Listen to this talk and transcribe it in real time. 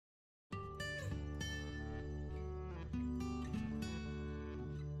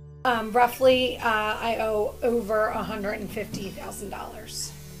Roughly, I owe over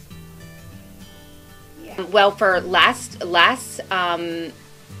 $150,000. Yeah. Well, for the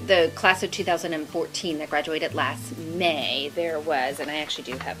class of 2014 that graduated last May, there was, and I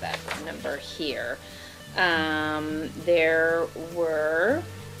actually do have that number here, there were,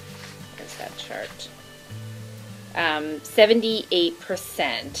 where's that chart?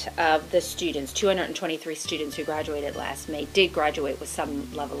 78% of the students, 223 students who graduated last May, did graduate with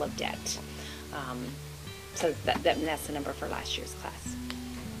some level of debt. So that's the number for last year's class.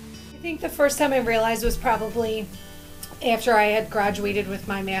 I think the first time I realized was probably after I had graduated with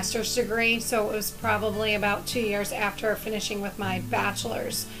my master's degree, so it was probably about 2 years after finishing with my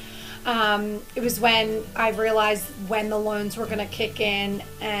bachelor's. It was when I realized when the loans were going to kick in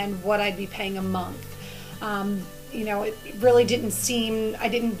and what I'd be paying a month. You know, it really didn't seem, I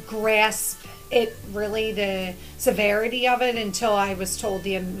didn't grasp it really, the severity of it, until I was told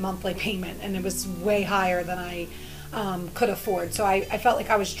the monthly payment, and it was way higher than I could afford. So I felt like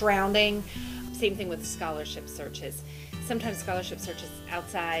I was drowning. Same thing with scholarship searches. Sometimes scholarship searches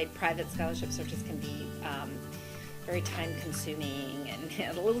outside, private scholarship searches can be very time consuming and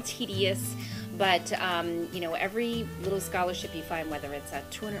a little tedious, but you know, every little scholarship you find, whether it's a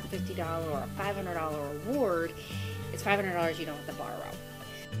 $250 or a $500 award, it's $500 you don't have to borrow.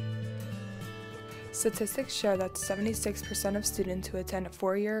 Statistics show that 76% of students who attend a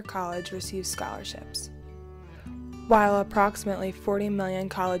four-year college receive scholarships, while approximately 40 million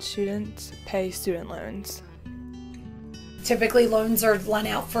college students pay student loans. Typically loans are lent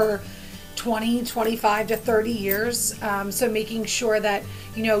out for 20, 25 to 30 years, so making sure that,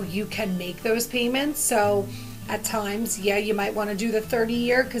 you know, you can make those payments. So at times, yeah, you might want to do the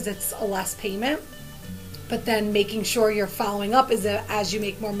 30-year because it's a less payment, but then making sure you're following up as you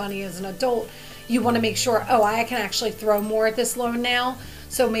make more money as an adult, you want to make sure, oh, I can actually throw more at this loan now,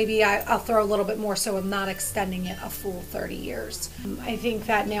 so maybe I'll throw a little bit more so I'm not extending it a full 30 years. I think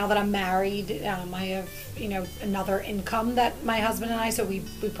that now that I'm married, I have, you know, another income that my husband and I, so we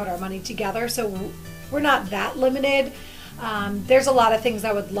put our money together, so we're not that limited. There's a lot of things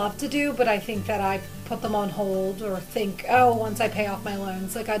I would love to do, but I think that I put them on hold, or think, oh, once I pay off my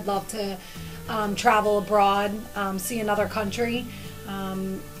loans, like I'd love to travel abroad, see another country,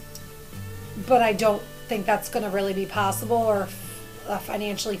 but I don't think that's going to really be possible or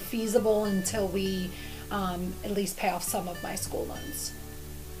financially feasible until we at least pay off some of my school loans.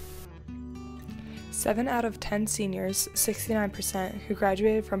 7 out of 10 seniors, 69%, who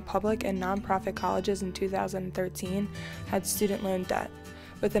graduated from public and nonprofit colleges in 2013 had student loan debt,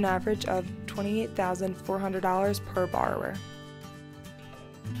 with an average of $28,400 per borrower.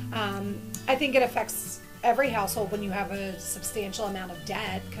 I think it affects every household when you have a substantial amount of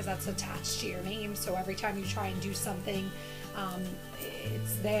debt, because that's attached to your name, so every time you try and do something,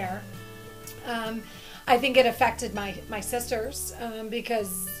 it's there. I think it affected my sisters,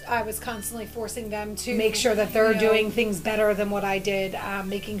 because I was constantly forcing them to make sure that they're doing things better than what I did,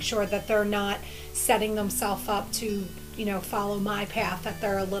 making sure that they're not setting themselves up to, you know, follow my path, that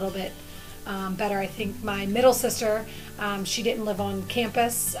they're a little bit better. I think my middle sister, she didn't live on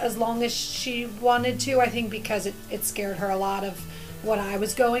campus as long as she wanted to, I think because it scared her a lot of what I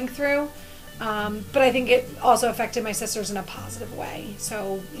was going through. But I think it also affected my sisters in a positive way.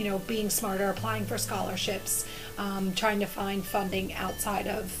 So, you know, being smarter, applying for scholarships, trying to find funding outside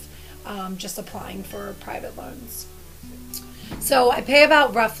of just applying for private loans. So I pay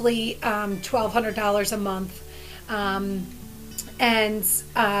about roughly $1,200 a month.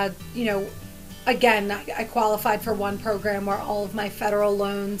 You know, again, I qualified for one program where all of my federal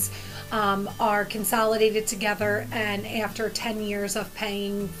loans are consolidated together, and after 10 years of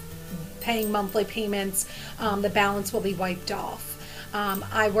paying monthly payments, the balance will be wiped off.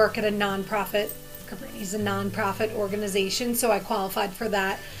 I work at a nonprofit. Cabrini's a nonprofit organization, so I qualified for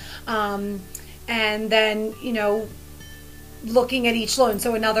that. And then, you know, looking at each loan,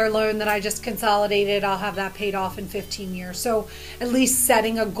 so another loan that I just consolidated, I'll have that paid off in 15 years. So at least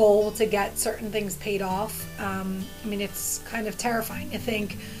setting a goal to get certain things paid off. I mean, it's kind of terrifying to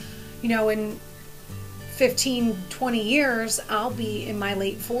think, you know, in 15, 20 years, I'll be in my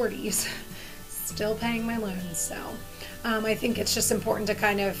late 40s, still paying my loans. So I think it's just important to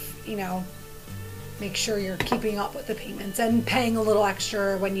kind of, you know, make sure you're keeping up with the payments and paying a little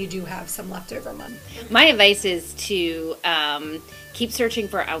extra when you do have some leftover money. My advice is to keep searching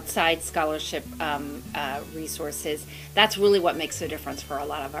for outside scholarship resources. That's really what makes a difference for a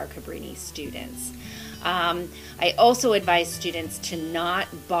lot of our Cabrini students. I also advise students to not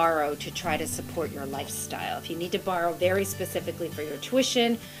borrow to try to support your lifestyle. If you need to borrow very specifically for your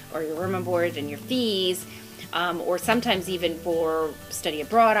tuition or your room and board and your fees, or sometimes even for study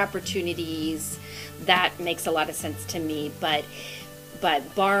abroad opportunities. That makes a lot of sense to me, but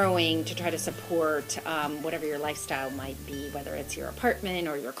borrowing to try to support whatever your lifestyle might be, whether it's your apartment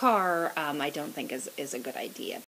or your car, I don't think is a good idea.